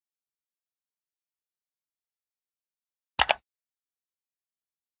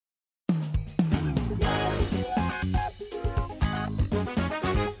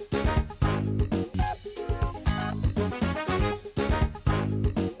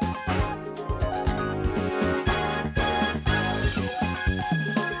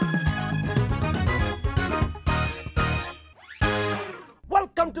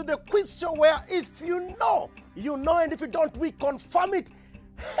quiz show where if you know, you know, and if you don't, we confirm it.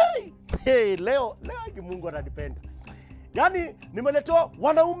 Hey, leo Mungu ananipenda. Yani nimeletewa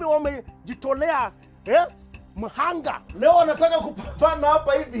wanaume wamejitolea mhanga. Leo wanataka kupambana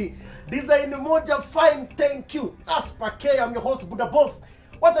hapa hivi. Design moja fine, thank you. As per K, I'm your host Budaboss.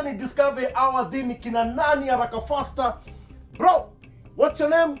 Wacha ni discover our dhini kina nani haraka faster. Bro, what's your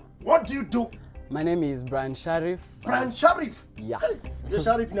name? What do you do? My name is Brian Sharif. Brian Sharif? Yeah. Hey,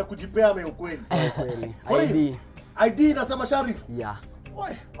 Sharif ni kujipea me ukweli. Kweli. ID nasema Sharif? Yeah.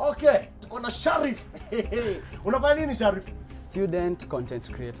 Okay, tuko na Sharif. Unafanya nini Sharif? Student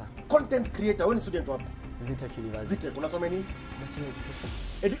content creator. Content creator. Wewe ni student wapi? Zitec University. Zitec, unasoma nini? Bachelor education.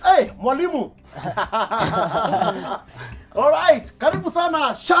 Hey, mwalimu. Alright, karibu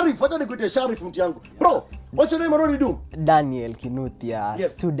sana Sharif. Wacha nikuite Sharif mti yangu. Bro, what's your name and what do you do? Daniel Kinuthia,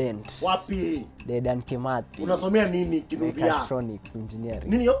 yes. Student. Wapi? Dedan Kimathi. Unasomea nini Kinuthia? Mechatronics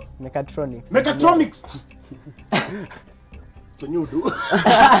engineering. Nini yo? Mechatronics. Mechatronics. So you do.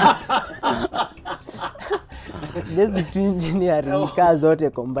 Basic engineering kaa zote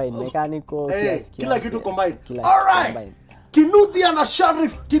combined, mechanical, kila kitu combined. All right. Kinuthia na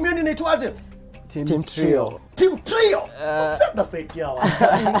Sharif, timu yenu inaitwaje? Team Trio. Team Trio. Napenda sekia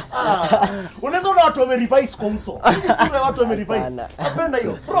unaweza una watu wamerevise kwa uso. Hii sura watu wamerevise. Napenda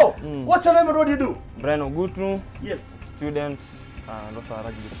hiyo. Bro, what's your name and what do you do? Brian Ogutu. Yes. Student and also a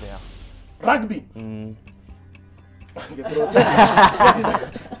rugby player. Rugby?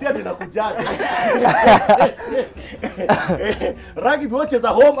 Sia nina kujaza. Rugby watches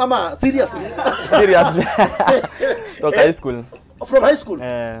at home ama seriously? Seriously. Toka high school. From high school?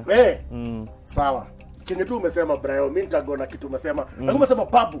 Sawa. Kenye tu umesema Brian, mimi nitagona kitu umesema. Na umesema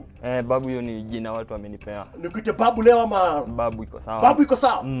babu. Babu hiyo ni jina watu wamenipea. Nikuite babu leo ama babu iko sawa? Babu iko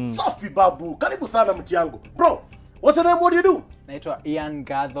sawa. Safi babu. Karibu sana mti yangu. Bro, what's your name? What do you do? Naitwa Ian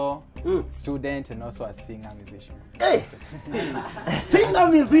Gadho, student and also a singer musician. Hey. Singer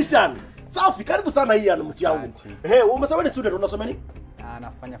musician. Safi, karibu sana Ian mti yangu. Umesema ni student, unasoma nini?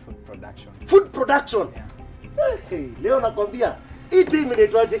 Nafanya food production. Food production. Yeah. Hey, leo nakwambia hii team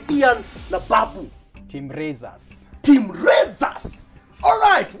inaitwaje? Ian na Babu. Team Raisers. Team Raisers. All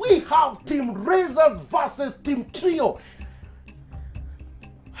right, we have Team Raisers versus Team Trio.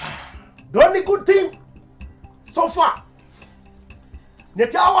 The only good thing so far,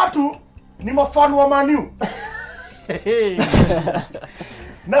 neta watu ni mafanu wa Man U.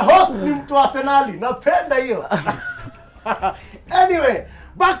 Na host ni mtu wa Arsenal. Napenda hiyo. Anyway,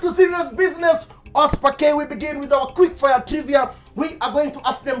 back to serious business. As per K, we begin with our quick fire trivia. We are going to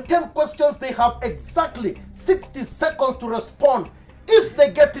ask them 10 questions. They have exactly 60 seconds to respond. If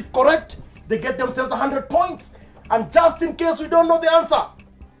they get it correct, they get themselves 100 points. And just in case we don't know the answer,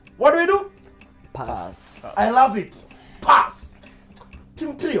 what do we do? Pass. I love it. Pass.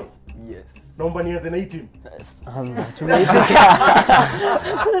 Team Trio. Yes. Naomba nianze na hii team.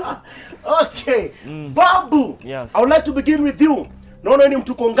 Okay. Babu. Yes. I would like to begin with you. Naona ni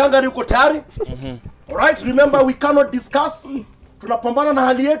mtu konganga yuko tayari. All right, remember we cannot discuss. Tunapambana na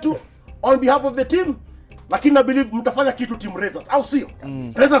hali yetu on behalf of the team. Lakini I believe mtafanya kitu Team Raisers. Au sio?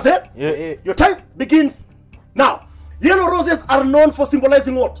 Raisers, Yeah. Your time begins now. Yellow roses are known for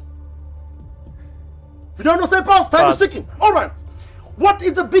symbolizing what? If you don't know, say pass. Time is ticking. All right. What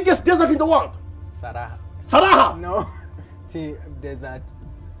is the biggest desert in the world? Sahara. Sahara. No. Desert.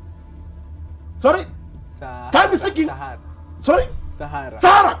 Sorry? Time is ticking. Sahara. Sorry? Sahara.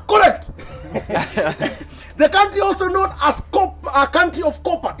 Sahara, correct. The country also known as a country of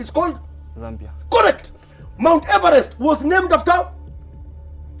copper is called? Zambia. Correct. Mount Everest was named after?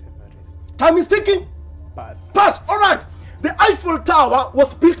 Everest. Time is ticking. Pass. Pass. All right. The Eiffel Tower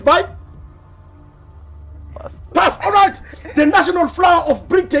was built by? Pass. Pass. All right. The national flower of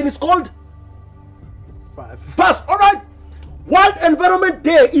Britain is called? Pass. Pass. All right. World Environment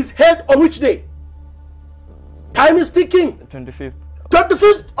Day is held on which day? Time is ticking. 25th.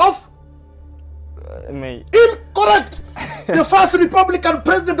 25th of? May. Incorrect. The first Republican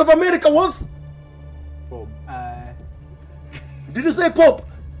president of America was? Pope. Did you say Pope?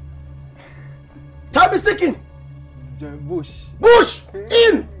 Time is ticking. Bush. Bush.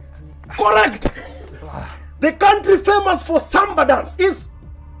 In. Correct. The country famous for samba dance is?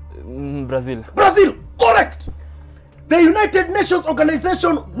 Brazil. Brazil. Correct. The United Nations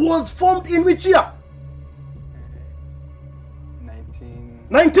organization was formed in which year?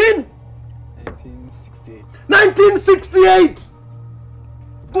 1968. 1968.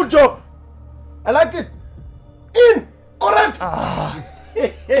 Good job. I like it. In. Correct.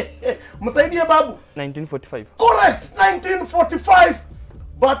 Msaidie babu. 1945. Correct. 1945.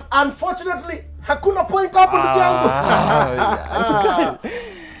 But unfortunately, hakuna point hapo ndugu yangu.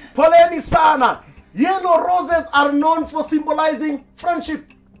 Poleni sana. Yellow roses are known for symbolizing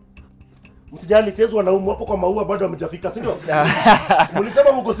friendship. Msijali siwezi wanaumu hapo kwa maua bado hamjafika, si ndio?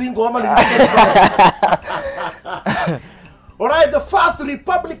 Mlisema mko single ama nilisema. All right, the first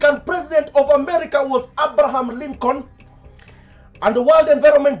Republican president of America was Abraham Lincoln, and the World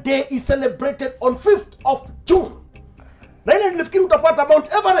Environment Day is celebrated on 5th of June. Na ile nilifikiri utapata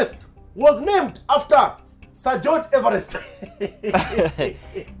Mount Everest was named after Sir George Everest.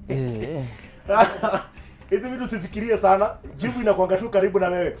 Hizi vitu sifikirie sana. Jibu inakuanga tu karibu na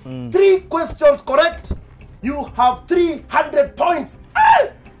wewe. 3 questions correct. You have 300 points.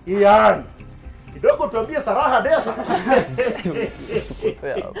 Ian. Kidogo tuambie Saraha Desa.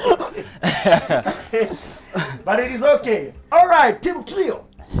 But it is okay. All right, Team Trio.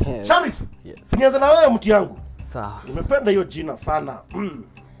 Yes. Sharif. Yes. Sinianza na wewe mti yangu. Sawa. Nimependa hiyo jina sana.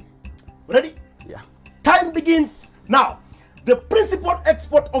 Ready? Yeah. Time begins now. The principal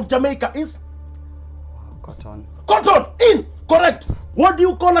export of Jamaica is Cotton. cotton. In. Correct. What do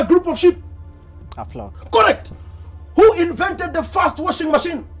you call a group of sheep? A flock. Correct. Who invented the first washing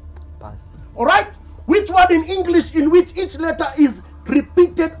machine? Pass. All right. Which word in English in which each letter is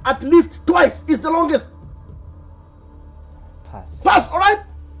repeated at least twice is the longest? Pass. Pass. All right.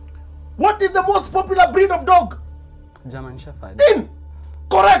 What is the most popular breed of dog? German Shepherd. In.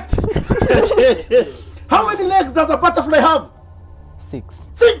 Correct. How many legs does a butterfly have? 6.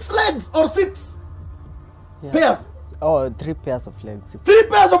 6 legs or 6 Yeah. pairs? Oh, 3 pairs of legs. 3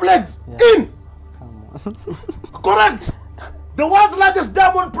 pairs of legs. Yeah. In. Come on. Correct. The world's largest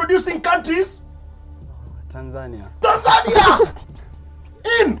diamond producing countries? Tanzania. Tanzania.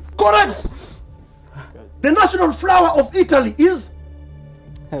 In. Correct. The national flower of Italy is?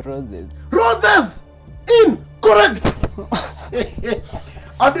 Roses. Roses. In. Correct.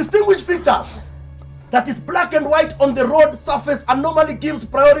 A distinguished feature that is black and white on the road surface and normally gives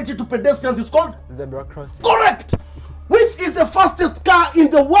priority to pedestrians is called? Zebra crossing. Correct. Which is the fastest car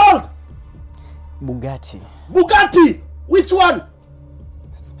in the world? Bugatti. Bugatti. Which one? Oh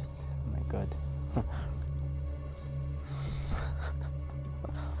my God.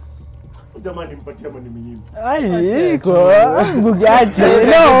 Jamani mpatie mani minyimi. Ai, iko Bugatti.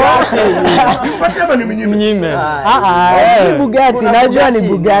 No. Mpatie mani minyimi. Mnyime. Ni Bugatti. Najua ni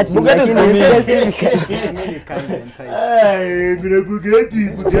Bugatti. Bugatti is Lakini convenient. Many kinds and types. Hey, Bugatti.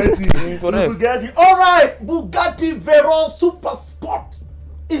 Correct. Bugatti. All right. Bugatti Veyron Super Sport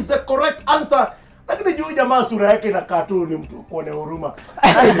is the correct answer. Lakini juu jamaa sura yake inakaa tu ni mtu kuone huruma.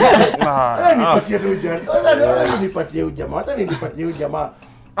 Nipatie tu jamaa. Nipatie huyu jamaa.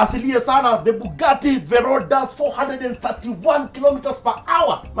 Asilie sana, the Bugatti Veyron does 431 kilometers per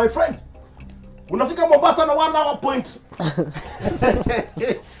hour, my friend. Unafika Mombasa na 1 hour point.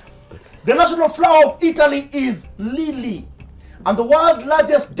 The national flower of Italy is lily. And the world's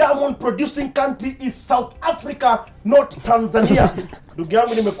largest diamond producing country is South Africa, not Tanzania. Ndugu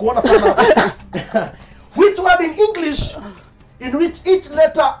yangu nimekuona sana. Which word in English in which each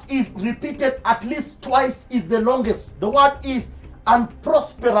letter is repeated at least twice is the longest? The word is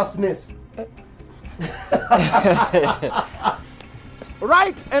unprosperousness.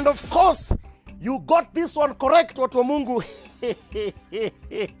 Right, and of course you got this one correct, watu wa Mungu.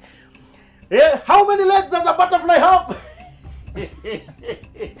 How many legs does a butterfly have?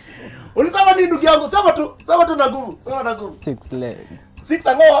 Ulisema nini ndugu yangu? Sema tu na nguvu. 6 legs. 6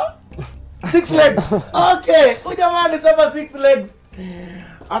 angoa? 6 legs. Okay, huyu jamaa alisema 6 legs.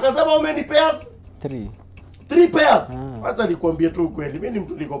 Akasema how many pairs? 3. 3 pairs. Acha nikwambie tu kweli. Mimi ni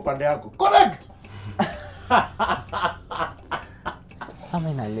mtu niko pande yako. Correct. How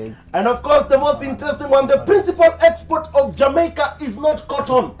many legs? And of course the most interesting one, the principal export of Jamaica is not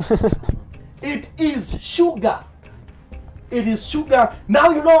cotton. It is sugar. It is sugar. Now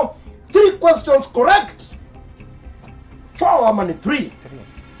you know 3 questions correct. 4 how many? 3.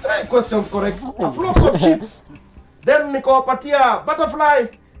 3 questions correct. A flock of sheep. Then nikawapatia butterfly.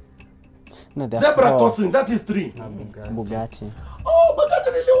 No, they're Zebra 4. crossing, that is 3. Bugatti. Oh,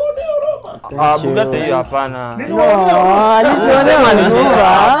 Bugatti niliwaonea Roma. Bugatti hiyo hapana. Niliwaonea Roma. Niliona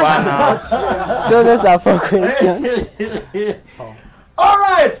manufaa. Hapana. So those are 4 questions. All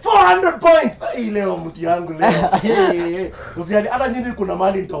right, 400 points. Hii leo mtu yangu leo. Usiani hata nyinyi kuna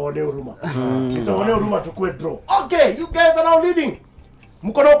mali nitaonea huruma. Nitaonea huruma tukue draw. Okay, you guys are now leading.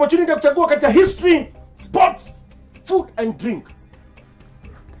 Mko na opportunity ya kuchagua kati ya history, sports, food and drink.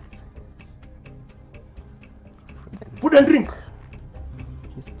 Food and drink.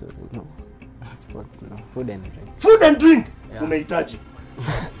 History, no. Sports, no. Food and drink. Food and drink. Unahitaji.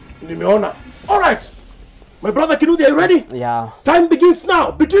 Nimeona. All right. My brother Kinudi, are you ready? Yeah. Time begins now.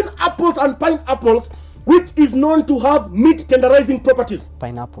 Between apples and pineapples, which is known to have meat tenderizing properties?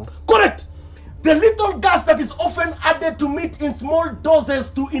 Pineapple. Correct. The little gas that is often added to meat in small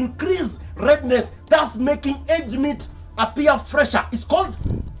doses to increase redness, thus making aged meat appear fresher, is called?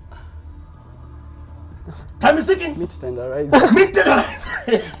 Time is ticking. Meat tenderizer. Meat tenderizer.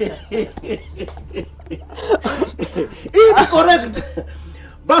 Incorrect.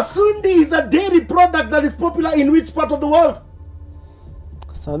 Basundi is a dairy product that is popular in which part of the world?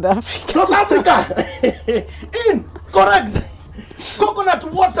 South Africa. South Africa. Incorrect. Coconut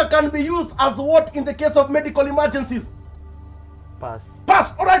water can be used as what in the case of medical emergencies? Pass.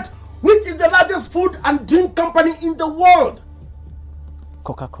 Pass. All right. Which is the largest food and drink company in the world?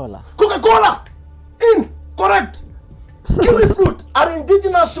 Coca-Cola. Coca-Cola. Incorrect. Kiwi fruit are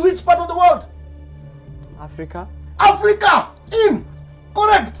indigenous to which part of the world? Africa. Africa.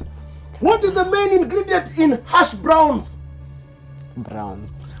 Incorrect. What is the main ingredient in hash browns? Browns.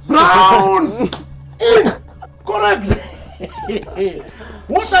 Browns. Incorrect.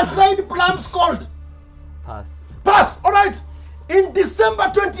 What are dried plums called? Pass. Pass. All right. In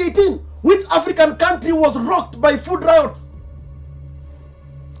December 2018, which African country was rocked by food riots?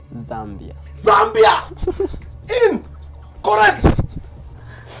 Zambia. Zambia. Incorrect.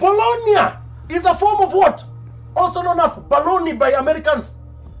 Bologna is a form of what? Also known as baloney by Americans.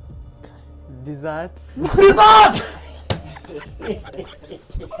 Dessert. Dessert.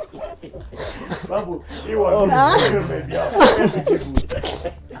 Babu, you want maybe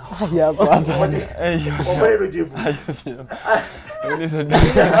Yeah, Papa.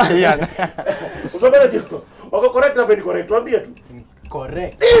 wako correct na beni correct, tuambie tu.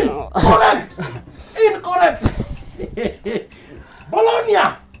 Correct. Incorrect. Incorrect. Bologna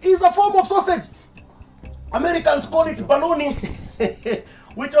is a form of sausage. Americans call it baloney,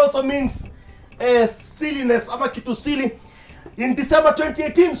 which also means silliness, ama kitu silly. In December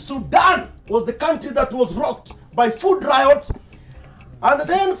 2018, Sudan was the country that was rocked by food riots. And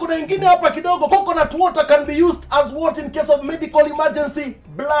then kuna ingine hapa kidogo, coconut water can be used as what in case of medical emergency?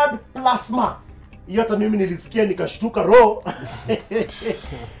 Blood plasma. Hiyo hata mimi nilisikia nikashtuka roho.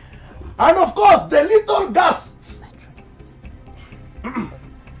 And of course, the little gas.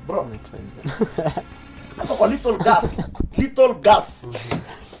 Bro, hapo kwa little gas. Little gas.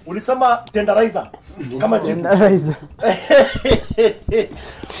 Ulisema tenderizer. Kama jibu. Tenderizer.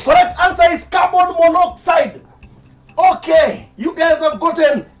 Correct answer is carbon monoxide. Okay, you guys have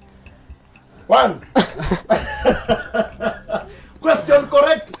gotten one. Question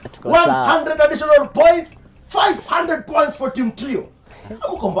correct. 100 additional points. 500 points for Team Trio.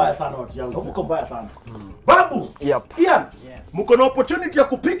 Mko mbaya sana watu yangu. Mko mbaya sana. Babu. Yep. Ian. Yes. Mko na opportunity ya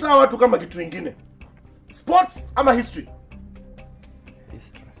kupita watu kama kitu kingine. Sports ama history?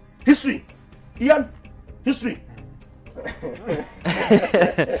 History. History. Ian, history.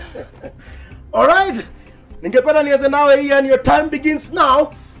 All right. Ningependa nianze nawe Ian, your time begins now.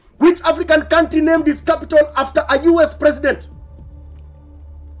 Which African country named its capital after a US president?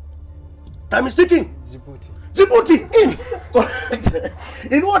 Time is ticking. Djibouti. Djibouti. Correct.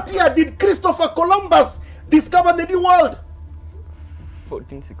 In what year did Christopher Columbus discover the new world?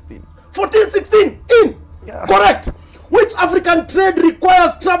 1416. 1416. Correct. Which African trade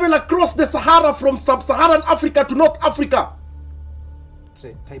requires travel across the Sahara from sub-Saharan Africa to North Africa?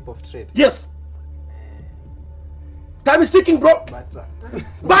 Trade. Type of trade. Yes. Time is ticking, bro. Butter.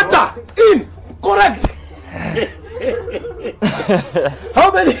 Butter. Correct.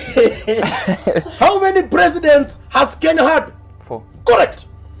 How many presidents has Kenya had? 4. Correct.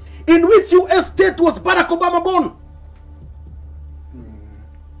 In which US state was Barack Obama born?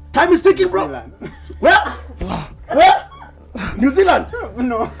 Time is ticking, bro. Zealand. Where? Where? New Zealand.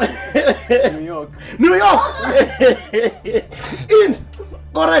 No. New York. New York.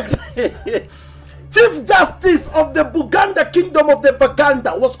 Correct. Chief Justice of the Buganda Kingdom of the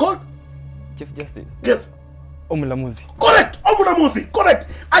Baganda was called? Chief Justice. Yes. Omulamuzi. Correct. Omunamuzi. Correct.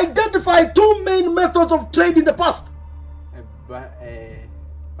 Identify 2 main methods of trade in the past.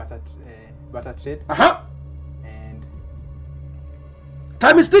 Butter trade and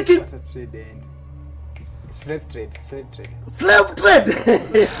Time is ticking. butter trade and slave trade. Slave trade.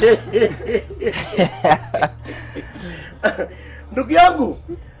 Ndugu yangu,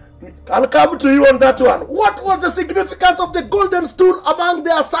 I'll come to you on that one. What was the significance of the golden stool among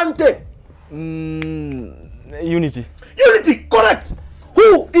the Asante? Unity. Unity, correct.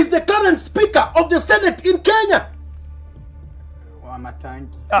 Who is the current speaker of the Senate in Kenya? Wamatangi.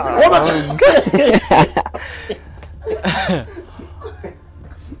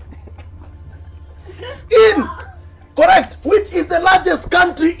 Correct. Which is the largest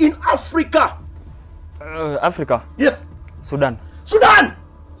country in Africa? Africa. Yes. Sudan. Sudan.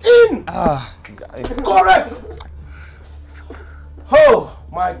 in. Guy. Correct. Oh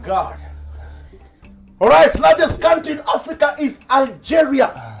my God. All right, largest country in Africa is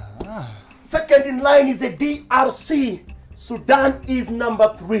Algeria. Second in line is the DRC. Sudan is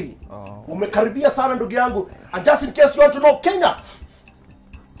number 3. Umekaribia sana ndugu yangu. And just in case you want to know, Kenya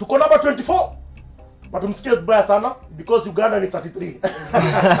tuko number 24. But umsikie vibaya sana because Uganda ni 33.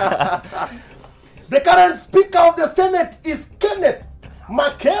 The current speaker of the Senate is Kenneth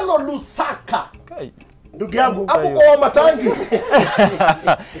Makelo Lusaka. Guy. Ndugu yangu hapo kwa Matangi.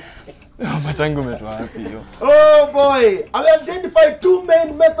 Matangi umetoa wapi hiyo? Oh boy, I identified 2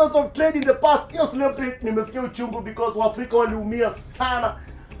 main methods of trade in the past. Yes, slave trade nimesikia uchungu because Waafrika waliumia sana.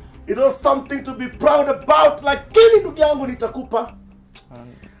 It was something to be proud about. Lakini ndugu yangu nitakupa.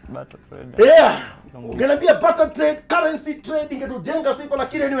 Battle trade. Yeah. Ungeniambia barter trade, currency trade ingetujenga sifa,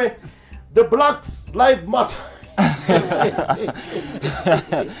 lakini anyway, the blacks live matter.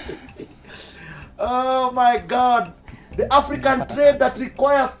 Oh my God. The African trade that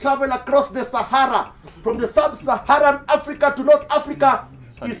requires travel across the Sahara from the sub-Saharan Africa to North Africa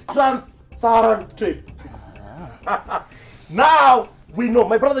is trans-Saharan trade. Now we know.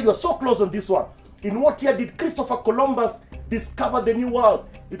 My brother, you're so close on this one. In what year did Christopher Columbus discover the new world?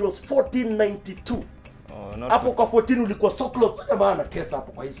 It was 1492. Hapo kwa 14 ulikuwa so close. Jamaa anatesa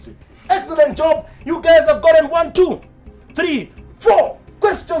hapo kwa history. Excellent job. You guys have gotten 1, 2, 3, 4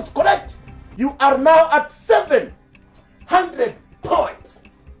 questions correct. You are now at 700 points.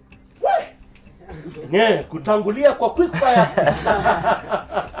 Yeah, kutangulia kwa quick fire.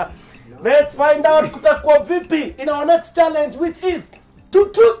 Let's find out kutakuwa vipi in our next challenge, which is 2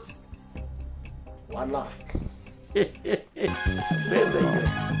 truths, 1 lie. Send the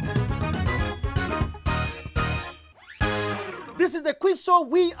This is the quiz show.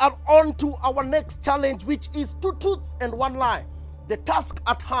 We are on to our next challenge, which is 2 truths and 1 lie. The task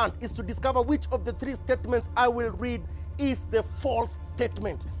at hand is to discover which of the 3 statements I will read is the false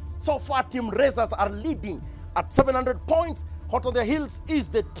statement. So far, Team Razors are leading at 700 points. Hot on the heels is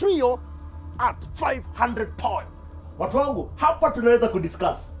the trio at 500 points. Watu wangu, hapa tunaweza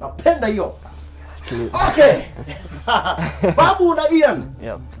kudiscuss. Napenda hiyo. Okay. Babu na Ian.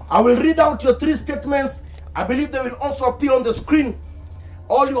 Yep. I will read out your 3 statements. I believe they will also appear on the screen.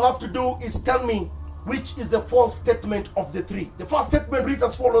 All you have to do is tell me which is the false statement of the 3. The first statement reads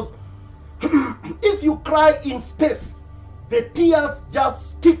as follows. If you cry in space, the tears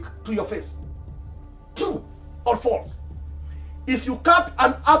just stick to your face. True or false? If you cut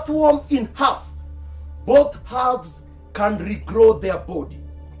an earthworm in half, both halves can regrow their body.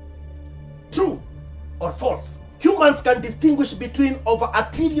 True or false? Humans can distinguish between over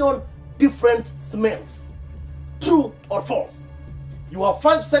 1 trillion different smells. True or false? You have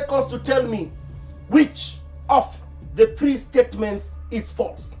 5 seconds to tell me which of the 3 statements is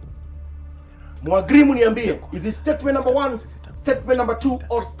false. Muagri muniambie, is it statement number 1, statement number 2,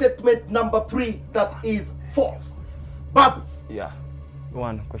 or statement number 3 that is false? Babu. Yeah.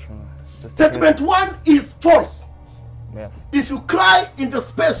 1 question. Statement 1 is false. Yes. If you cry in the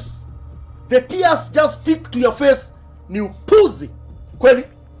space, the tears just stick to your face. Ni upuzi. Kweli?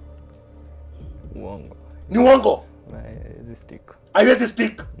 Uongo. Ni uongo. This stick. Haiwezi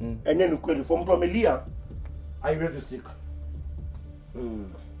stick. Enye ni kweli. For mtu amelia, haiwezi stick.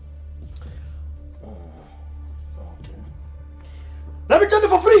 Okay. Let me tell you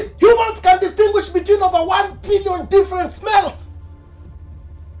for free. Humans can distinguish between over 1 trillion different smells.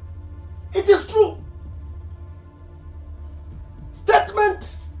 It is true.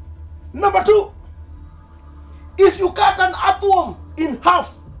 Statement number 2. If you cut an earthworm in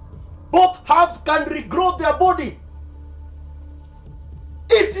half, both halves can regrow their body.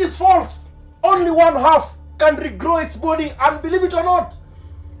 It is false. Only one half can regrow its body, and believe it or not,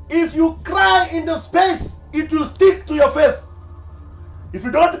 if you cry in the space, it will stick to your face. If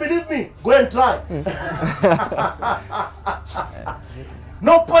you don't believe me, go and try.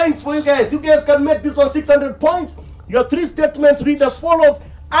 No points for you guys. You guys can make this on 600 points. Your 3 statements read as follows.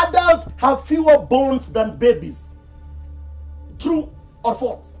 Adults have fewer bones than babies. True or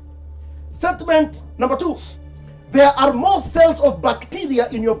false? Statement number 2. There are more cells of bacteria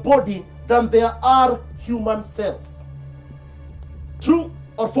in your body than there are human cells. True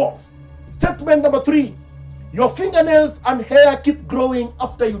or false? Statement number 3. Your fingernails and hair keep growing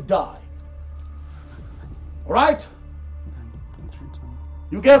after you die. Alright?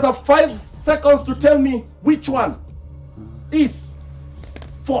 You guys have 5 seconds to tell me which one is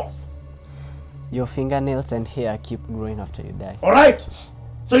false. Your fingernails and hair keep growing after you die. Alright?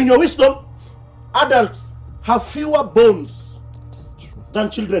 So in your wisdom, adults have fewer bones It's true. than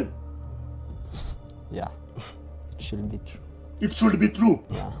children. Yeah. It should be true. it should be true.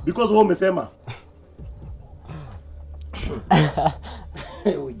 Because wewe umesema.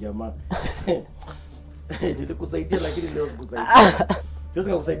 Wewe jamaa. Nilikusaidia lakini leo sikusaidia. Just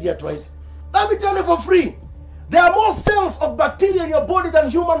kusaidia twice. Let me tell you for free. There are more cells of bacteria in your body than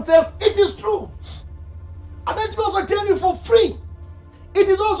human cells. It is true. And let me also tell you for free. It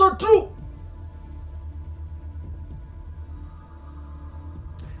is also true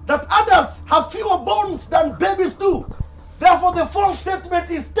that adults have fewer bones than babies do. Therefore, the false statement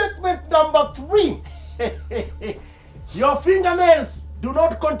is statement number 3. Your fingernails do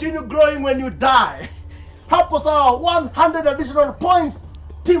not continue growing when you die. Hapo sawa, 100 additional points.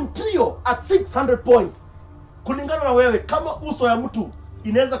 Team Trio at 600 points. Kulingana na wewe, kama uso ya mtu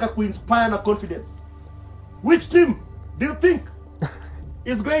inaweza kuinspire na confidence, which team do you think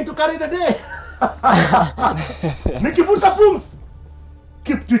is going to carry the day? Nikivuta pumzi,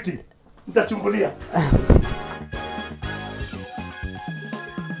 keep tweeting. Nitachungulia.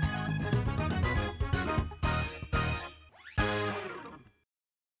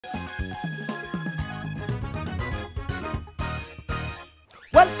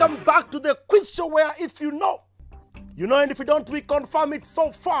 Welcome back to the quiz show where if you know, and if you don't, we confirm it. So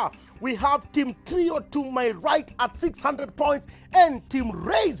far, we have Team Trio to my right at 600 points and Team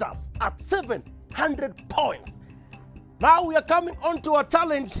Razors at 700 points. Now we are coming on to a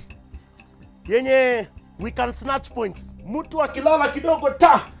challenge yenye we can snatch points. Mutu akilala kidogo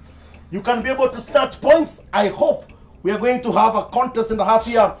ta, you can be able to snatch points. I hope we are going to have a contest in the half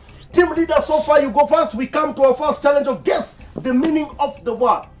year. Team leader, so far you go first. We come to our first challenge of guess the meaning of the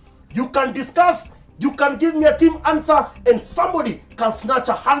word. You can discuss, you can give me a team answer, and somebody can snatch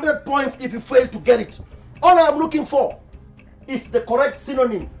 100 points if you fail to get it. All I am looking for is the correct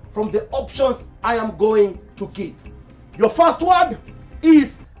synonym from the options I am going to give. Your first word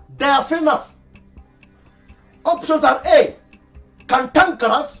is diaphanous. Options are A,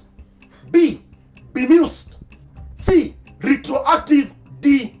 cantankerous, B, bemused, C, retroactive,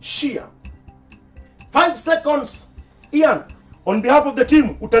 D, sheer. 5 seconds. Ian, on behalf of the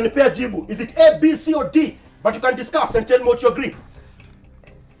team, utanipea jibu. Is it A, B, C, or D? But you can discuss and tell me what you agree.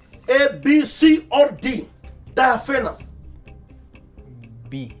 A, B, C, or D? Diaphanous.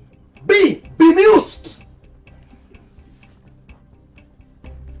 B. B, bemused.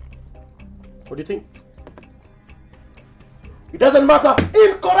 What do you think? It doesn't matter.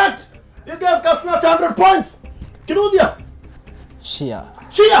 Incorrect. You guys can snatch 100 points. Kirudia. Sheer.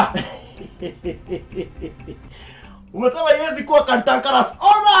 Cheer! Umesema yezi kuwa cantankerous.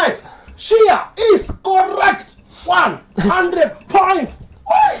 Alright! Sheer is correct. 100 points.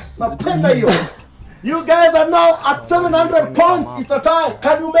 Napenda hiyo. You guys are now at 700 points. It's a tie.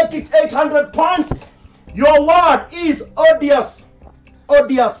 Can you make it 800 points? Your word is odious.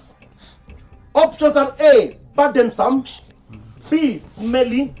 Odious. Options are A, burdensome, B,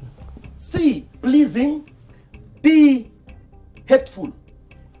 smelly, C, pleasing, D, hateful.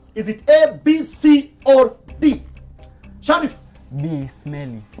 Is it A, B, C, or D? Sharif? B,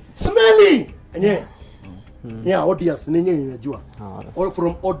 smelly. Smelly! Yeah. Yeah, odious. Nenye inajua. Or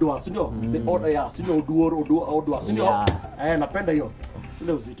from odor, sindio? The odor, yeah. Sindio, odor, sindio? Napenda hiyo.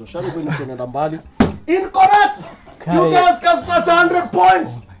 Ile uzito. Sharif ni senenda mbali. Incorrect! You guys can snatch 100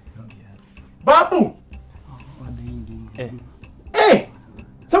 points! Babu! A. A!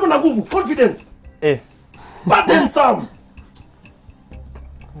 Sema na nguvu, confidence. A. Burdensome.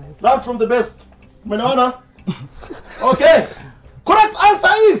 Learn from the best. Menaona? Okay. Correct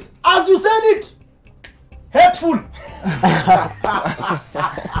answer is, as you said it, hateful.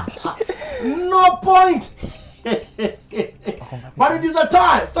 No point. But it is a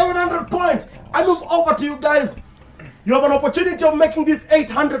tie. 700 points. I move over to you guys. You have an opportunity of making this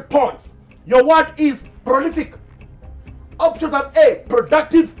 800 points. Your word is prolific. Options are A,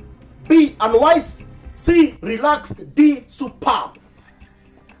 productive, B, unwise, C, relaxed, D, superb.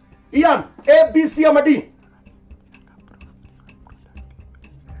 Ian, A, B, C, or D?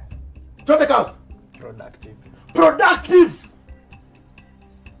 Productive. Productive.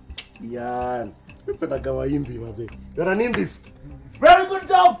 Ian, you're an imbist. Very good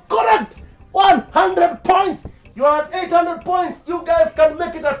job. Correct. 100 points. You are at 800 points. You guys can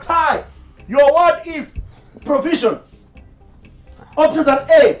make it a tie. Your word is provision. Options are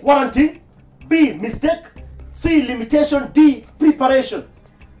A, warranty, B, mistake, C, limitation, D, preparation.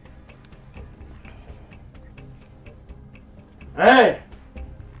 Hey,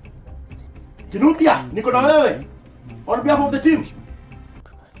 Kinukia, niko na wewe. On behalf of the team.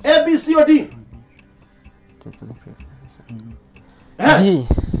 A, B, C, or D? D.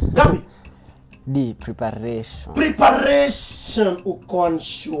 Gabi? D, preparation. Preparation, uko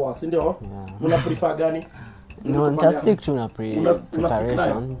unsure, si ndio? Una prefer gani? No, nitastick tu na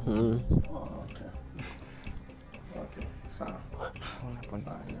preparation. Okay. Okay. Sawa.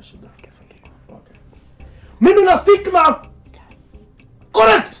 Sawa, ina shida. Okay. Mimi na stick na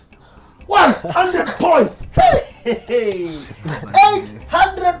correct. 100 points. Hey.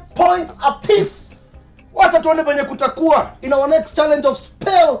 800 points apiece. Wacha tuone venye kutakuwa in our next challenge of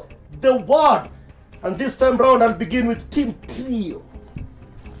spell the word. And this time round I'll begin with Team Trio.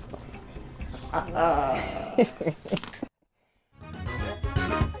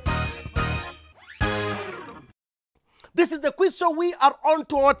 This is the quiz show. We are on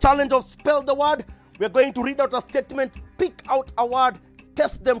to our challenge of spell the word. We are going to read out a statement, pick out a word,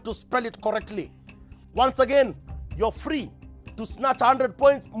 test them to spell it correctly. Once again, you're free to snatch 100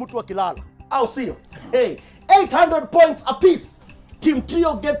 points. Mutu akilala. I'll see you. Hey, 800 points apiece. Team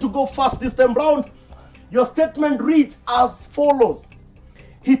Trio get to go first this time round. Your statement reads as follows.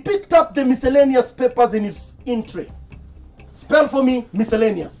 He picked up the miscellaneous papers in his entry. Spell for me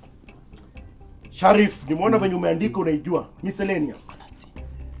miscellaneous. Sharif, nimeona venye umeandika unaijua. Miscellaneous.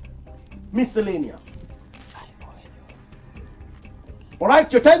 Miscellaneous.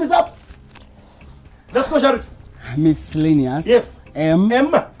 Alright, your time is up. Let's go, Sharif. Miscellaneous. Yes. M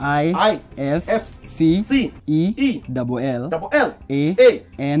M I S C E double L A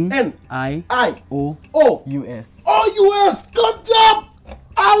N I O U S. O-U-S. Good job.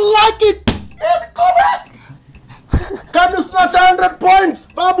 I like it. Incorrect. Can you snatch 100 points,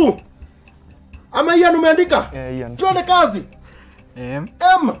 Babu? Ama hiyo umeandika? Hiyo. Tuende kazi. M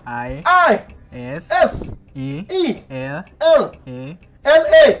I S S E L L A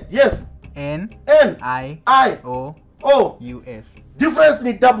A. Yes. N I O O. U S. Difference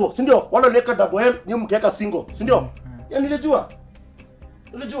ni double, si ndio? Wala leka double L, ni mkiweka single, si ndio? Ya nilijua.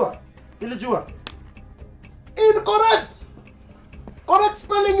 Incorrect. Correct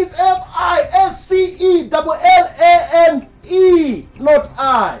spelling is M-I-S-C-E-L-L-A-N-E, not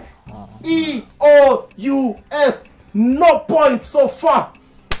I. E-O-U-S. No point so far.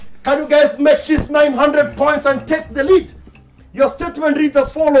 Can you guys make this 900 points and take the lead? Your statement reads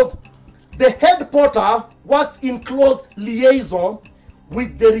as follows. The head porter works in close liaison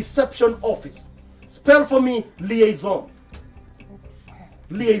with the reception office. Spell for me liaison.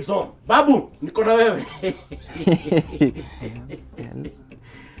 Liaison. Babu, niko na wewe.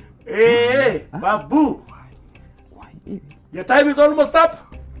 Hey, Babu. Your time is almost up.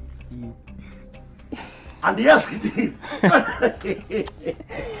 And yes, it is.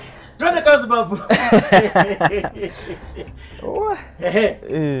 Twende kazi, Babu.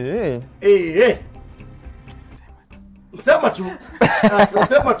 Sema tu.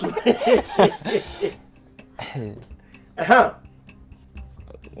 Sema tu.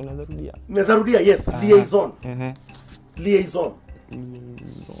 Unaweza rudia, yes. Liaison. Liaison.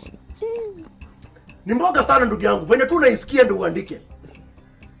 Ni mboga sana ndugu yangu. Venye tu unaisikia ndio uandike.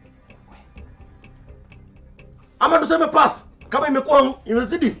 Ama tuseme pass. Kama imekuwa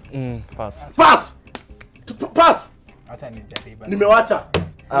imezidi? Pass. Pass. Pass. Acha nijaribu. Nimewacha.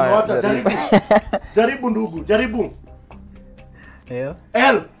 Jaribu. Jaribu ndugu, jaribu.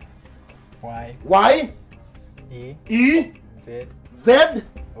 L Y E Z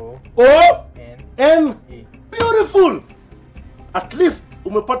O N E. Beautiful. At least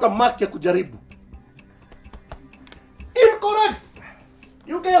umepata mark ya kujaribu. Incorrect.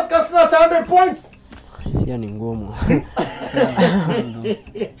 You guys can snatch 100 points. Hiyo ni ngumu.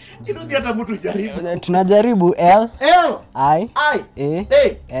 Kirudi hata mtu jaribu. Tunajaribu L I A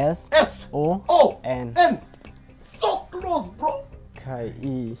S O N. So close, bro. Kai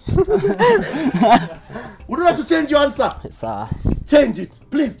E. Would you like to change your answer? Sawa. Change it.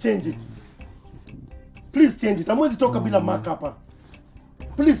 Please change it. Please change it. Amwezi toka bila mark hapa.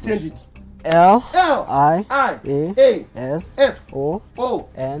 Please change it. L I A S O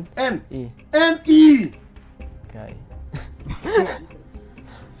N E. Okay.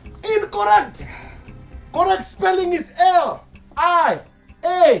 Incorrect. Correct spelling is L I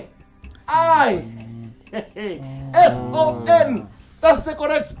A S O N. That's the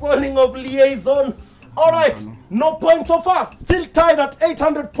correct spelling of liaison. All right. No points so far. Still tied at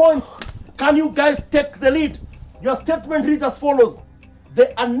 800 points. Can you guys take the lead? Your statement reads as follows.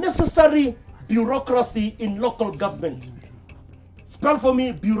 The unnecessary bureaucracy in local government. Spell for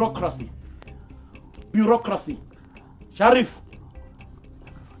me bureaucracy. Bureaucracy. Sharif.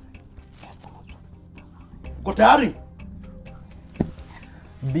 Uko tayari?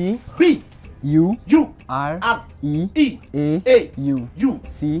 B U R E A U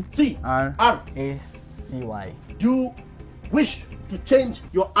C R R A C Y. Do you wish to change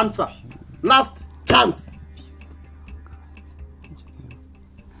your answer? Last chance.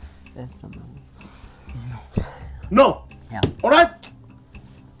 Yes, No. Yeah. All right.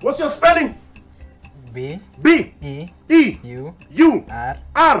 What's your spelling? B B E E U U R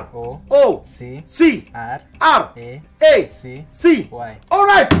R O O C C R R A A C C. Y. All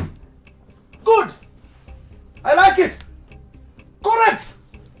right. Good. I like it. Correct.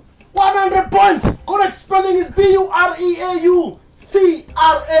 100 points. Correct spelling is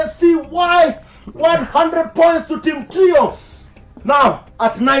B-U-R-E-A-U-C-R-A-C-Y. 100 points to Team Trio. Now,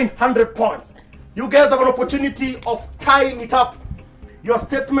 at 900 points, you guys have an opportunity of tying it up. Your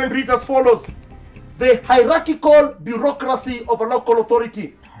statement reads as follows. The hierarchical bureaucracy of a local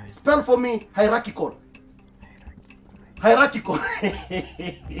authority. Spell for me hierarchical. Hierarchical.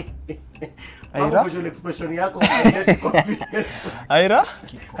 Mambo visual expression yako.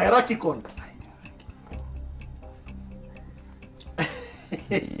 Hierarchical.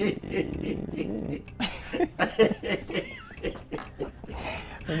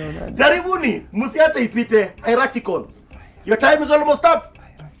 Jaribuni, msiache ipite. Hierarchical. Your time is almost up.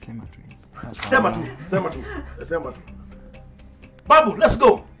 Sema tu. Babu, let's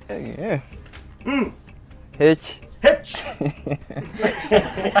go. Yeah. H. I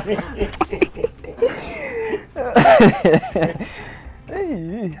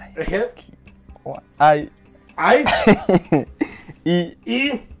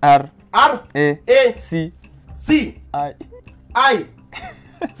E R R A A C C I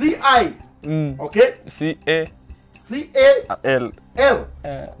C I. Okay. C A L.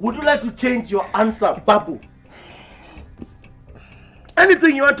 Would you like to change your answer, Babu?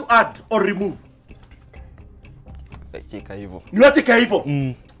 Anything you want to add or remove? Cheka hivyo. Niwache hivyo.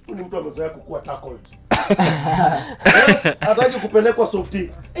 Ni mtu amezoea kukua tackled. Ataje kupelekwa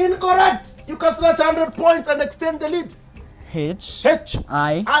softy. Incorrect. You can snatch 100 points and extend the lead. H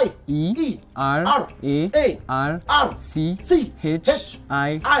I E R A R C H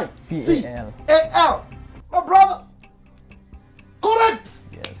I C A L. My brother. Correct.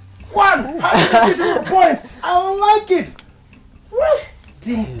 Yes. 100 additional points. I like it.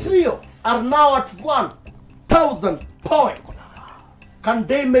 Team Trio are now at 1,000 points. Can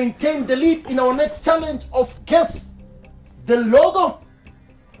they maintain the lead in our next challenge of guess the logo?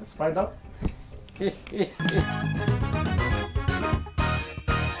 Let's find out.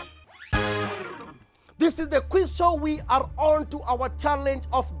 This is the quiz show. We are on to our challenge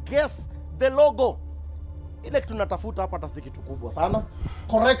of guess the logo. Ile tunatafuta hapa hata kitu kubwa sana.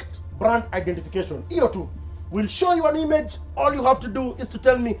 Correct brand identification. Hiyo tu. We'll show you an image. All you have to do is to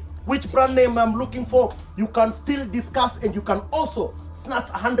tell me which brand name I'm looking for. You can still discuss and you can also snatch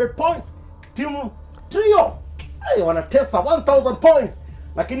 100 points. Team Trio, hey, wanatesa 1,000 points.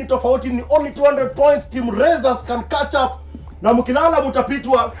 Lakini tofauti ni only 200 points. Team Razors can catch up. Na mkilala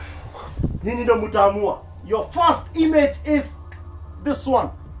mutapitwa. Nyinyi ndio mtaamua. Your first image is this one.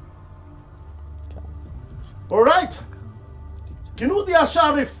 All right. Kinuthia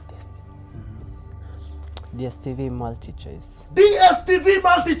Sharif. DSTV multi-choice. DSTV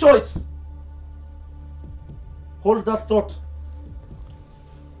multi-choice. Hold that thought.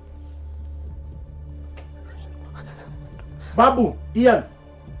 Babu, Ian.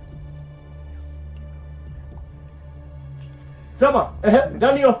 Sema,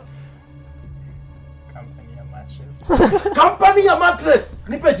 gani yo? Company ya mattress. Company ya mattress.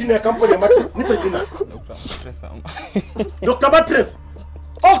 Nipe jina ya company ya mattress. Nipe jina. Dr. Mattress.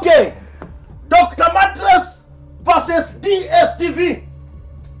 Okay. Dr. Mattress versus DSTV.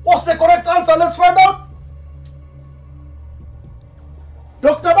 What's the correct answer? Let's find out.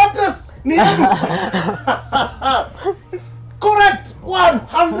 Dr. Mattress. Correct.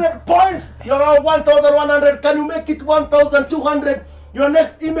 100 points. You're on 1,100. Can you make it 1,200? Your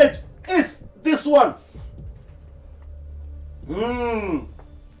next image is this one.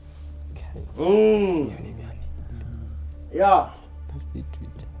 Yeah.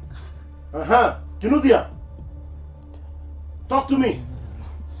 Kinuthia. Talk to me.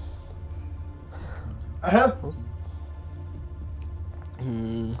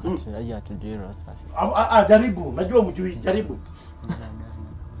 Jaribu. Najua mjui. Jaribu.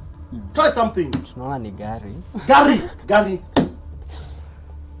 Try something. Tunaona ni gari. Gari.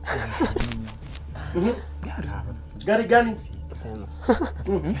 Gari gani? Sema.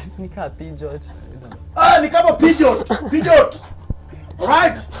 Ni kama Peugeot. Ni kama Peugeot.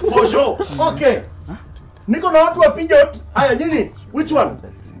 Right? For sure. Okay. Niko na watu wa Peugeot. Haya nini? Which one?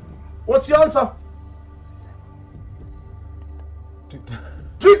 What's your answer?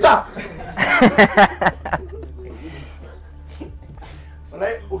 Twitter.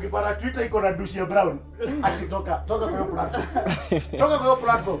 Ukipata Twitter iko na Dushia Brown. Akitoka kwa hiyo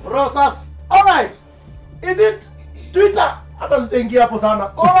platform. Rosa. All right. Is it Twitter? Hata sitaingia hapo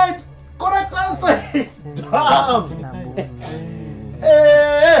sana. All right. Correct answer. answer is dumb.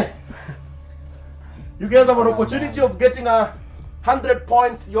 Hey. You guys have an opportunity of getting 100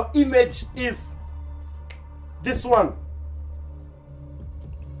 points. Your image is this one.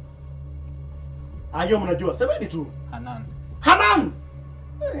 Ayo mnajua. Semeni tu. Hanan. Hanan.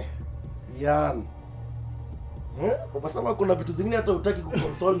 Yan. Ukasema kuna vitu zingine hata hutaki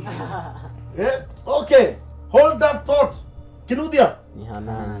kuconsole. Okay. Hold that thought. Kinudia. Ni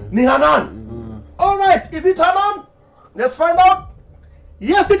Hanan. Ni Hanan. All right. Is it Hanan? Let's find out.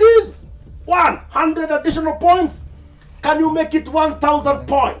 Yes, it is. 100 additional points. Can you make it 1,000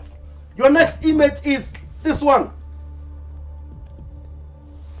 points? Your next image is this one.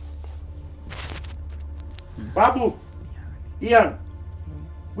 Babu. Ian.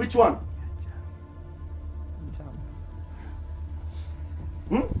 Which one?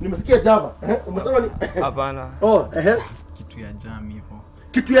 Nimesikia Java. Umesema ni Hapana. Oh, Kitu ya jam hivyo.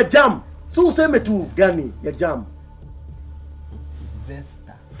 kitu ya jam. So useme tu gani ya jam?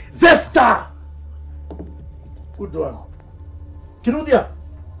 Zesta. Zesta. Good one. Kinudia.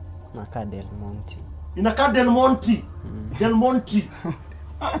 Naka Del Monte. Inakaa Del Monte. Del Monte.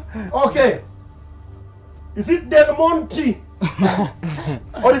 Okay. Is it Del Monte?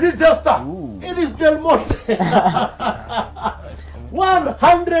 Or is it Zesta? It is Del Monte.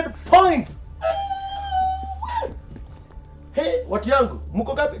 100 points. Hey, watu yangu,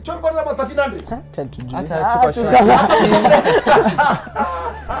 mko ngapi? Choni kwa namba 1300. Hata tuko short.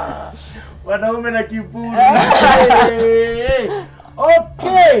 Wanaume na kiburi.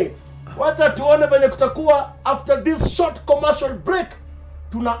 Okay. Wacha tuone venye kutakuwa after this short commercial break.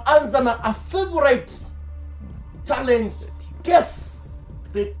 Tunaanza na a favorite challenge. Guess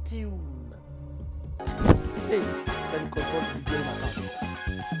the tune. Hey, can control DJ na.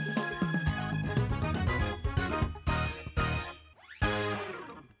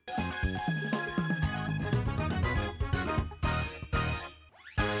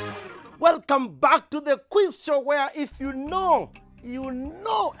 Welcome back to the quiz show where if you know, you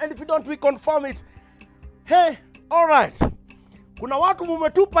know, and if you don't, we confirm it. Hey, all right. Kuna watu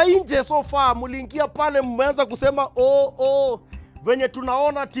mumetupa nje so far, muliingia pale mmeanza kusema venye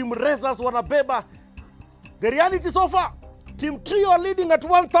tunaona team Razors wanabeba. The reality so far, team Trio are leading at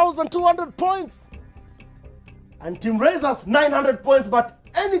 1,200 points. And team Razors 900 points, but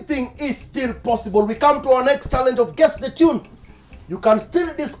anything is still possible. We come to our next challenge of Guess the Tune. You can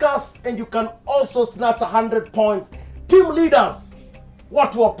still discuss and you can also snatch 100 points. Team leaders,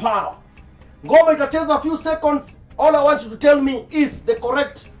 what were power? Ngoma itacheza a few seconds. All I want you to tell me is the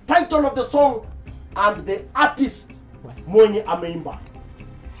correct title of the song and the artist mwenye ameimba.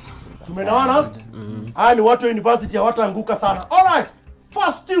 Tumenawana? Haya ni watu wa university hawataanguka sana. All right,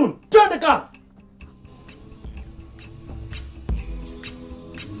 first tune, turn the gas.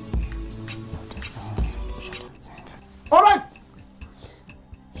 All right.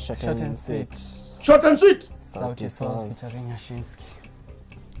 Short and sweet. Short and sweet. Sauti Sol featuring Yashinsky.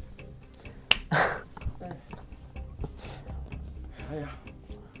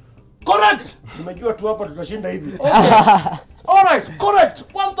 Correct. Nimejua tu hapa tutashinda hivi. Okay. All right, correct.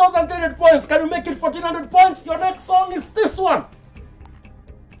 1,300 points. Can you make it 1,400 points? Your next song is this one.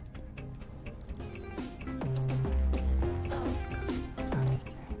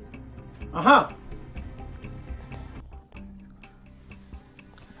 Aha.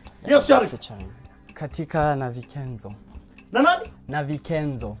 Yes, Sharif. Featuring. Katika na Vikenzo. Na nani? Na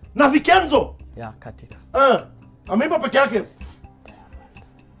Vikenzo. Na Vikenzo. Yeah, katika. Ameimba peke yake. I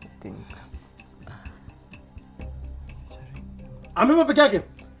think. Ameimba peke yake.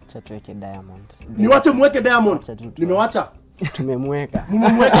 Acha tuweke Diamond. Niwache muweke Diamond. Acha tu- Nimewacha. Tumemweka.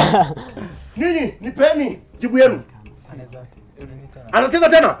 Mumemweka. Nini? Nipeni jibu yenu. Anacheza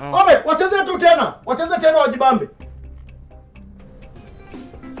tena? Okay, wacheze tu tena. Wacheze tena wajibambe.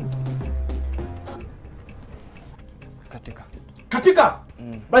 Katika. Katika.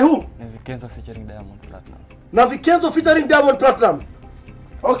 By who? Na Vikenzo featuring Diamond Platinum. Na Vikenzo featuring Diamond Platinum.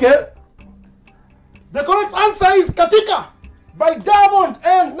 Okay. The correct answer is Katika by Diamond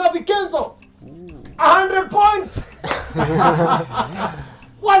and Na Vikenzo. 100 points.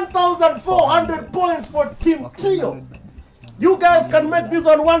 1,400 points for Team Trio. You guys can make this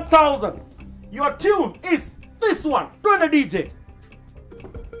on 1,000. Your tune is this one. Turn the DJ.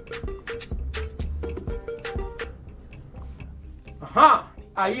 Aha.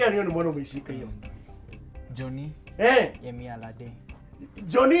 Hiyo niyo ni mwana umeishika hiyo. Johnny Yemi Alade.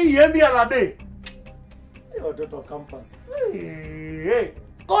 Johnny Yemi Alade. Watoto wa campus. Hey.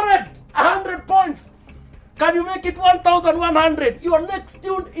 Correct. 100 points. Can you make it 1,100? Your next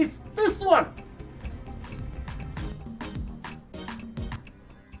tune is this one.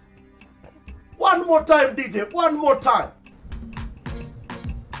 One more time, DJ. One more time.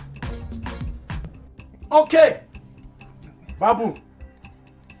 Okay. Babu.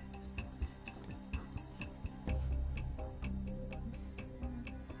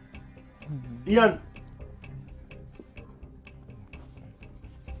 Ian.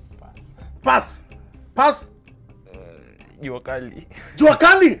 Pass. Pass. Jua kali. Jua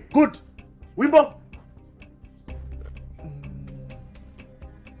kali. Good. Wimbo.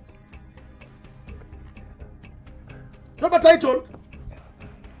 Sema title.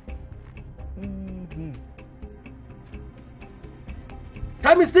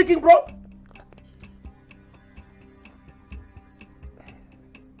 Time is ticking, bro.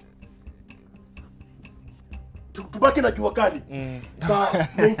 Tubaki na jua kali.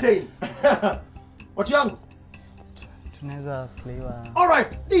 Maintain. Watu yangu. Tunaweza play wa. All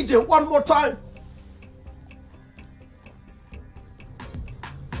right, DJ, one more time.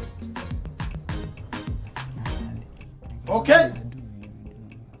 Okay.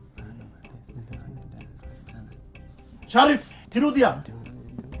 Sharif, Kirudia.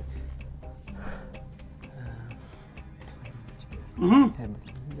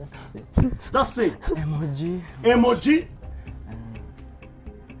 Just say. Emoji. Emoji.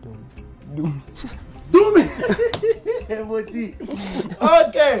 Doom. Doom. Emoji.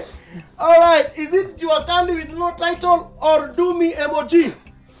 Okay. All right. Is it Juakali with no title or Doomy emoji?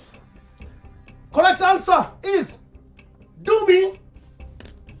 Correct answer is Doomy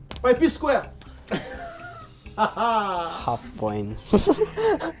by P square. Half point.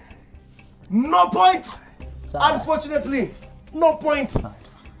 No point. Unfortunately, no point.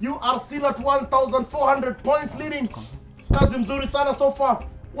 You are still at 1,400 points leading. Kazi mzuri sana so far.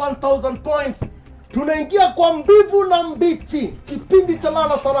 1,000 points. Tunaingia kwa mbivu na mbichi. Kipindi cha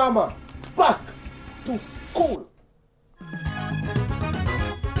lala salama. Back to school.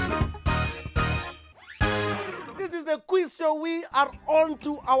 This is the quiz show. We are on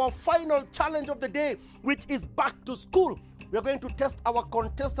to our final challenge of the day, which is back to school. We are going to test our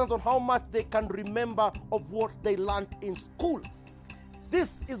contestants on how much they can remember of what they learned in school.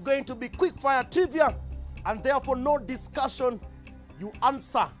 This is going to be quick fire trivia, and therefore no discussion. You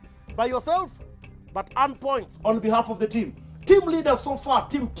answer by yourself, but earn points on behalf of the team. Team leader so far,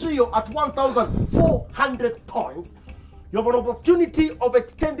 Team Trio at 1,400 points. You have an opportunity of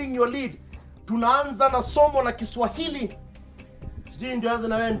extending your lead. Tunaanza na somo la Kiswahili. Sijui ndio anza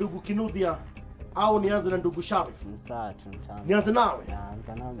na wewe ndugu Kinuthia au nianze na ndugu Sharif? Sawa, tunataka. Nianze nawe?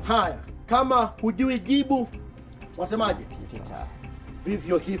 Naanza nami. Haya, kama hujui jibu, wasemaje? Pita.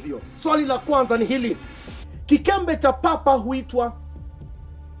 Vivyo hivyo. Swali la kwanza ni hili. Kikembe cha papa huitwa?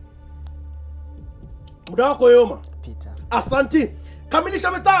 Muda wako yoma. Pita. Asanti.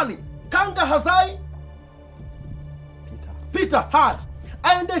 Kamilisha methali. Kanga hazai? Pita. Pita. Haya.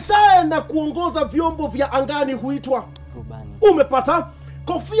 Aendeshaye na kuongoza vyombo vya angani huitwa? Rubani. Umepata.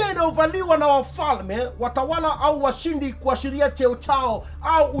 Kofia inayovaliwa na wafalme, watawala au washindi kuashiria cheo chao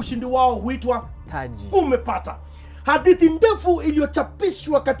au ushindi wao huitwa? Taji. Umepata. Hadithi ndefu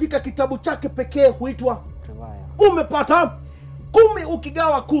iliyochapishwa katika kitabu chake pekee huitwa? Riwaya. Umepata. 10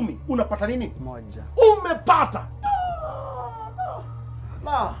 ukigawa 10 unapata nini? 1. Umepata.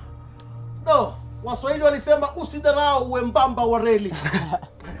 No. Waswahili walisema usidharau wembamba wa reli.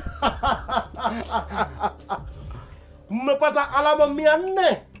 Mmepata alama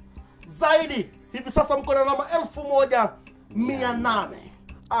 400 zaidi. Hivi sasa mko na alama 1,800.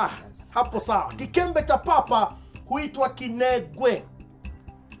 Hapo sawa. Kikembe cha papa huitwa kinegwe.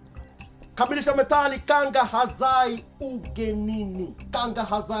 Kamilisha methali. Kanga hazai ugenini. Kanga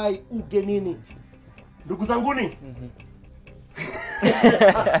hazai ugenini. Ndugu zanguni.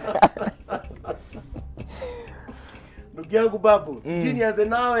 Ndugu yangu Babu, sijui nianze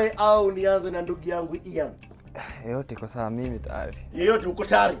nawe au nianze na ndugu yangu Ian? Yote kwa sawa, mimi tayari. Yeyote uko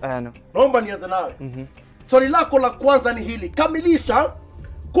tayari? No. Naomba nianze nawe. Swali lako la kwanza ni hili. Kamilisha.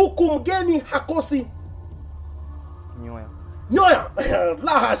 Kuku mgeni hakosi nyoya.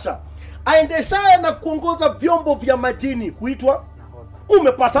 La hasha. Aendeshaye na kuongoza vyombo vya majini huitwa?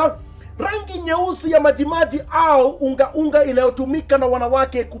 Umepata. Rangi nyeusi ya majimaji au unga inayotumika na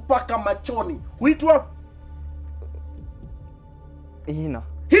wanawake kupaka machoni huitwa? Hina.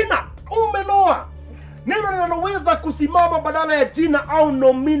 Umeloa. Neno linaloweza kusimama badala ya jina au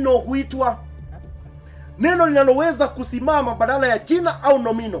nomino huitwa? Neno linaloweza kusimama badala ya jina au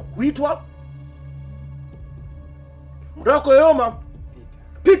nomino huitwa? Muda wako yoma.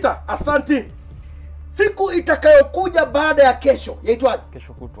 Pita. Asanti. Siku itakayokuja baada ya kesho yaitwaje?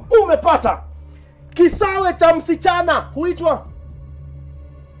 Kesho kutwa. Umepata. Kisawe cha msichana huitwa?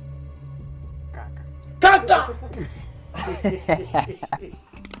 Kaka.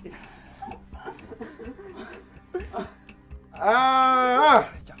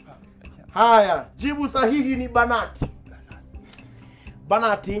 Haya, jibu sahihi ni banati.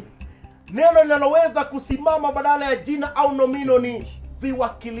 Banati. Neno linaloweza kusimama badala ya jina au nomino ni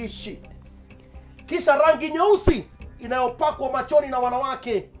viwakilishi. Kisha rangi nyeusi inayopakwa machoni na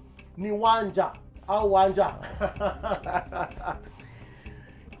wanawake ni wanja au wanja.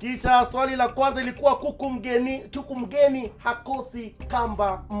 Kisha swali la kwanza ilikuwa kuku mgeni hakosi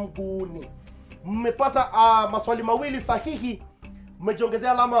kamba mguuni. Mmepata maswali mawili sahihi,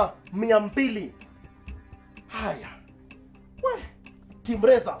 mmejiongezea alama 200. Haya. Team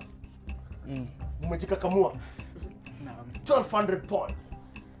Racers. Mmejikakamua. 1200 points.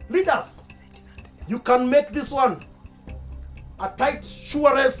 Leaders, you can make this one a tight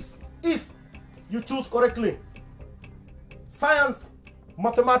sure race if you choose correctly. Science,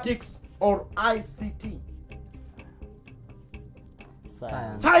 mathematics or ICT.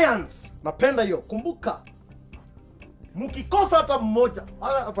 Science. Napenda hiyo. Kumbuka, mkikosa hata mmoja,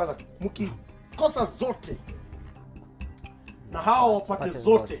 hapana, mkikosa zote na hao wapate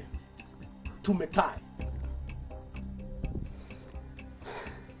zote, tumetie.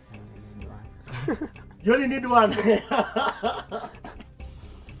 You only need one.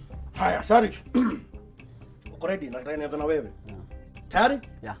 Haya, Sharif. Uko ready? Nianza na wewe. Tayari?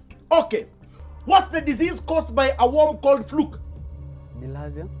 Yeah. Okay. What's the disease caused by a worm called fluke?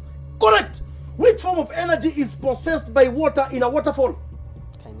 Bilharzia. Correct. Which form of energy is possessed by water in a waterfall?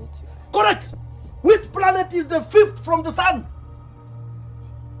 Kinetic. Correct. Which planet is the 5th from the sun?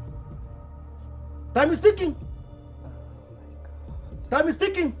 Time is ticking. Time is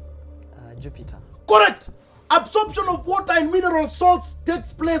ticking. Jupiter. Correct. Absorption of water and mineral salts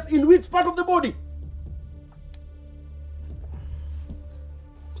takes place in which part of the body?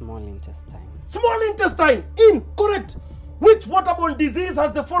 Small intestine. Small intestine. Incorrect. Which waterborne disease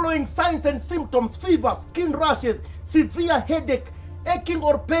has the following signs and symptoms? Fever, skin rashes, severe headache, aching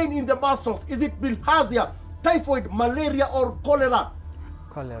or pain in the muscles. Is it bilharzia, typhoid, malaria or cholera?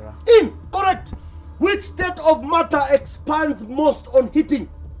 Cholera. Incorrect. Which state of matter expands most on heating?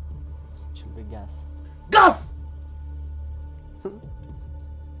 Should be gas. Gas.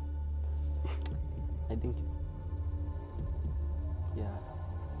 I think it's... Yeah.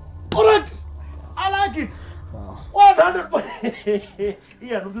 Correct. I like it. Wow. 100%.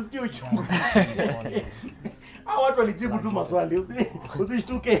 Yeah, usisikie uchungu. Hao watu walijibu tu maswali,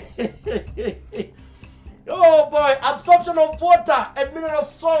 usishtuke. Oh boy, absorption of water and mineral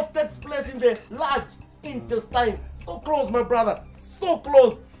salts takes place in the large intestine. So close, my brother. So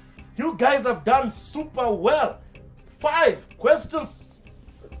close. You guys have done super well. 5 questions.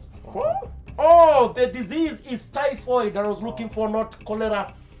 4? Oh, the disease is typhoid that I was looking for, not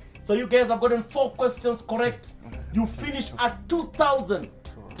cholera. So you guys have gotten 4 questions correct. You finish at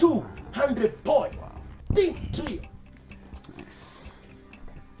 2,200 points. D3.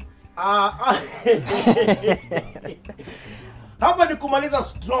 Hapa ni kumaliza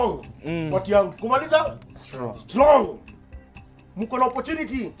strong. Watu yangu, kumaliza strong. Mko na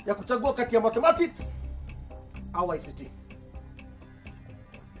opportunity ya kuchagua kati ya mathematics au ICT.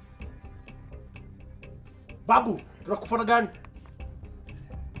 Babu, tunakufanya gani?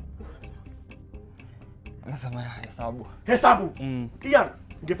 Nasema hesabu. Hesabu. Ian,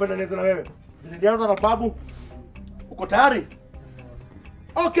 ningependa nianze na wewe. Nilianza na Babu. Uko tayari?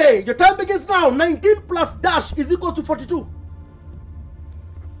 Okay, your time begins now. 19 plus dash is equal to 42.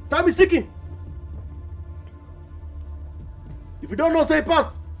 Time is ticking. If you don't know, say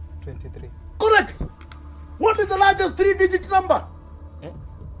pass. 23. Correct. What is the largest 3-digit number?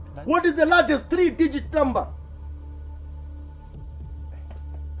 What is the largest 3-digit number?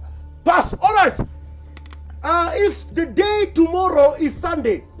 Pass. All right. If the day tomorrow is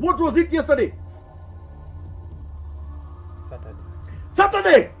Sunday, what was it yesterday?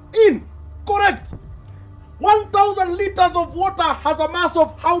 Saturday. Correct. 1,000 liters of water has a mass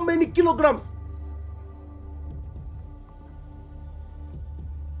of how many kilograms?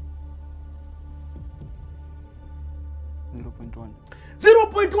 .1.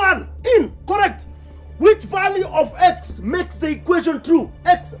 0.1. Correct. Which value of x makes the equation true?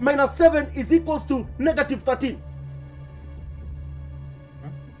 X minus 7 is equals to negative 13.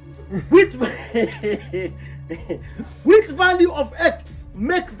 Which value of x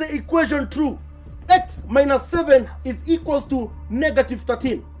makes the equation true? X minus 7 is equals to negative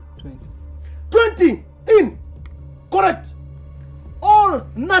 13. 20. Correct. All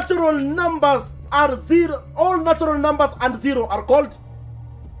natural numbers are zero. All natural numbers and zero are called?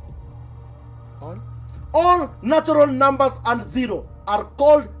 All natural numbers and zero are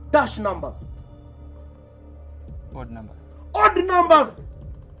called dash numbers. Odd number. Odd numbers.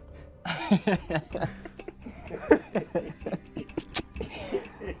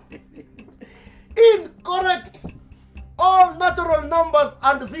 Incorrect. All natural numbers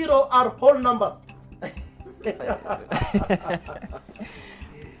and 0 are whole numbers.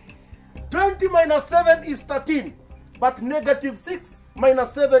 20 minus 7 is 13, but negative 6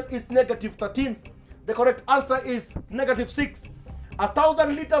 minus 7 is negative 13. The correct answer is negative 6.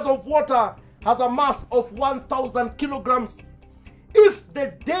 1,000 liters of water has a mass of 1,000 kilograms. If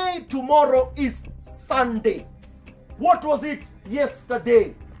the day tomorrow is Sunday, what was it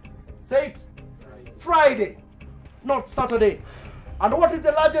yesterday? Say it. Friday, not Saturday. And what is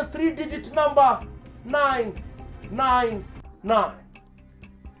the largest 3-digit number? 999.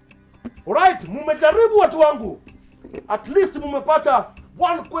 Alright, mumejaribu watu wangu. At least mumepata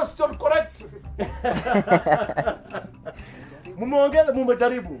one question correct.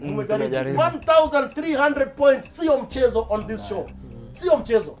 Mumejaribu. 1,300 points. Sio mchezo on this show. Sio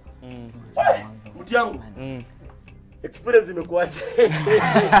mchezo. Mti yangu. Experience imekuaje?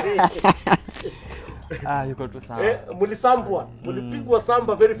 Yuko tu sawa. Mulisambwa. Mulipigwa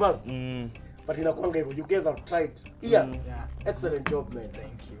samba very fast. But inakuanga hivyo. You guys have tried. Yeah. Excellent job, man.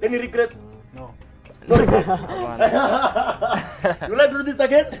 Thank you. Any regrets? No. No regrets. You like to do this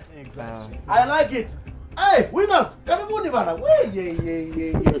again? Exactly. I like it. Hey, winners, karibuni bana. Ye.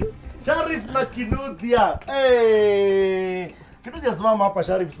 Sharif na Kinuthia. Hey. Kinuthia simama hapa,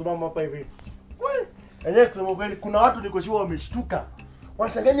 Sharif simama hapa hivi. Wewe, enyewe kusema kweli kuna watu niko sure wameshtuka.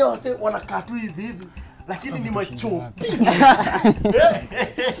 Wanashanganya wase wanakaa tu hivi lakini ni machopi.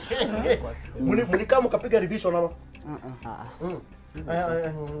 Mlikaa mkapiga revision ama? It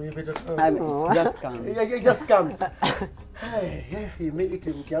just comes. It just comes. Humility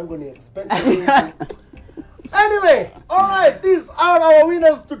mti yangu ni expensive. Anyway, all right, these are our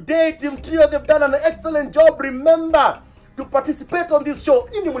winners today. Team Trio, they've done an excellent job. Remember to participate on this show.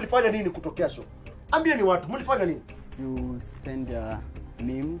 Ninyi mlifanya nini kutokea show? Ambia ni watu, mlifanya nini? You send your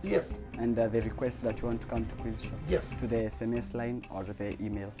names. Yes. And the request that you want to come to QuizShow. Yes. To the SMS line or the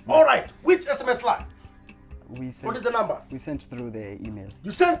email. All right, which SMS line? We sent, What is the number? We sent through the email.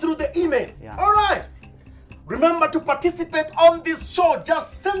 You send through the email? Yeah. All right. Remember to participate on this show.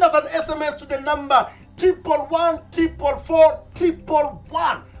 Just send us an SMS to the number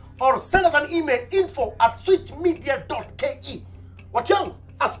 111-444-111 or send us an email info@switchmedia.ke. Wachang,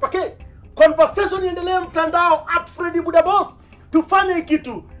 aspake. Conversation iendelee mtandao @Freddy Budaboss. Tufanye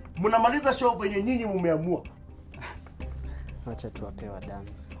kitu. Mnamaliza show wenye nyinyi mumeamua. Wacha tuwape wa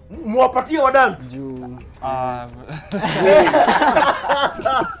dance. Muwapatie wa dance. Juu.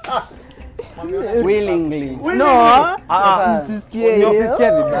 Willingly. No. Msisikie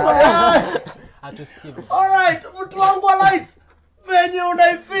vibaya. Hatusikii. All right, mtu wangu wa lights. Venye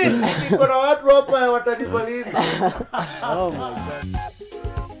unaifeel. Niko na watu hapa watanimaliza. Oh my God.